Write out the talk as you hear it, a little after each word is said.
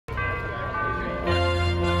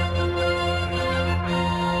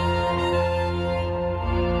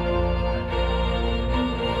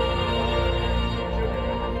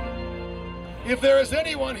if there is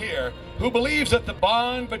anyone here who believes that the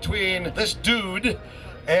bond between this dude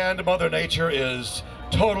and Mother Nature is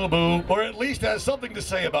total boo, or at least has something to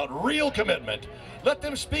say about real commitment, let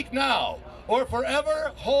them speak now or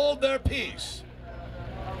forever hold their peace.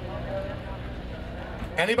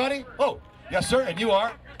 Anybody? Oh, yes, sir, and you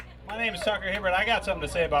are? My name is Tucker Hibbert. I got something to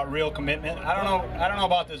say about real commitment. I don't know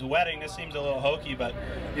about this wedding. This seems a little hokey, but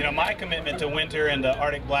you know, my commitment to winter and to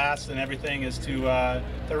Arctic Blast and everything is to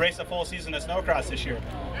race a full season of snowcross this year.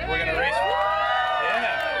 We're gonna race.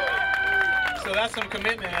 Yeah. So that's some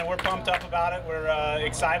commitment, and we're pumped up about it. We're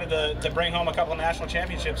excited to bring home a couple of national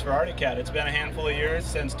championships for Arctic Cat. It's been a handful of years,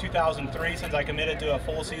 since 2003, since I committed to a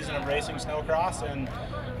full season of racing snowcross, and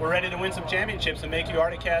we're ready to win some championships and make you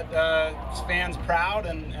Arctic Cat fans proud,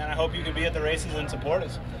 and I hope you can be at the races and support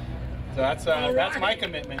us. So that's my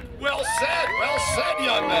commitment. Well said,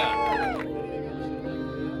 young man.